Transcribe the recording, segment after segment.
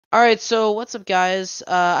Alright, so what's up, guys?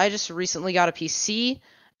 I just recently got a PC,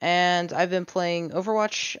 and I've been playing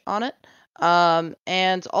Overwatch on it.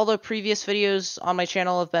 And all the previous videos on my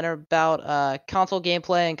channel have been about console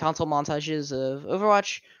gameplay and console montages of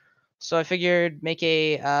Overwatch. So I figured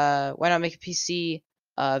why not make a PC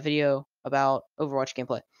video about Overwatch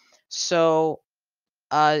gameplay. So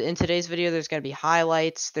in today's video, there's going to be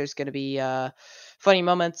highlights, there's going to be funny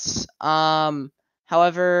moments.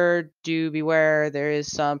 However, do beware, there is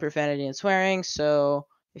some profanity and swearing, so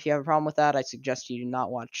if you have a problem with that, I suggest you do not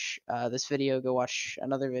watch this video. Go watch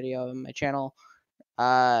another video on my channel.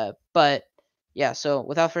 But yeah, so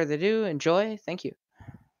without further ado, enjoy. Thank you.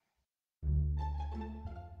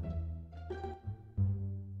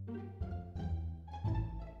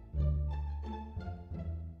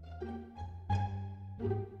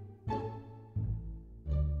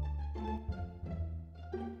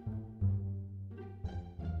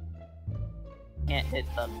 Can't hit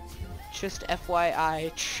them. Just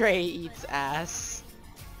FYI, Trey eats ass.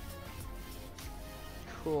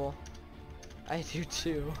 Cool. I do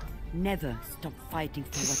too. Never stop fighting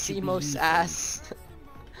for what you Simos believe ass.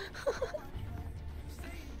 This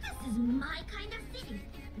is my kind of city.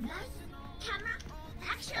 Lights, camera,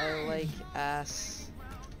 action. I like ass.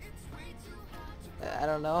 I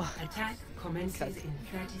don't know. Attack commences in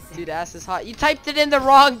 30 seconds. Dude, ass is hot. You typed it in the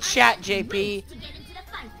wrong chat, JP. To get into the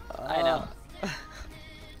fight. I know.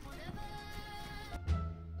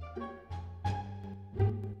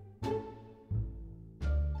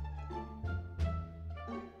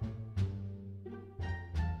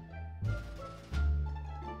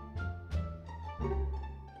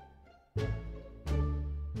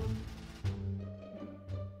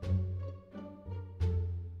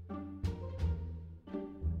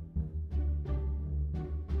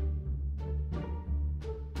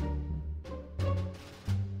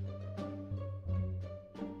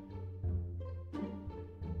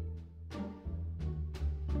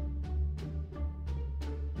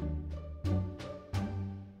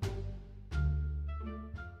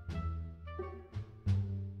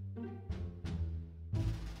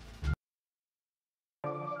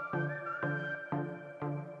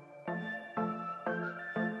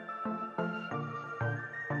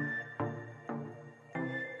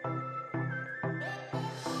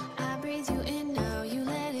 I breathe you in.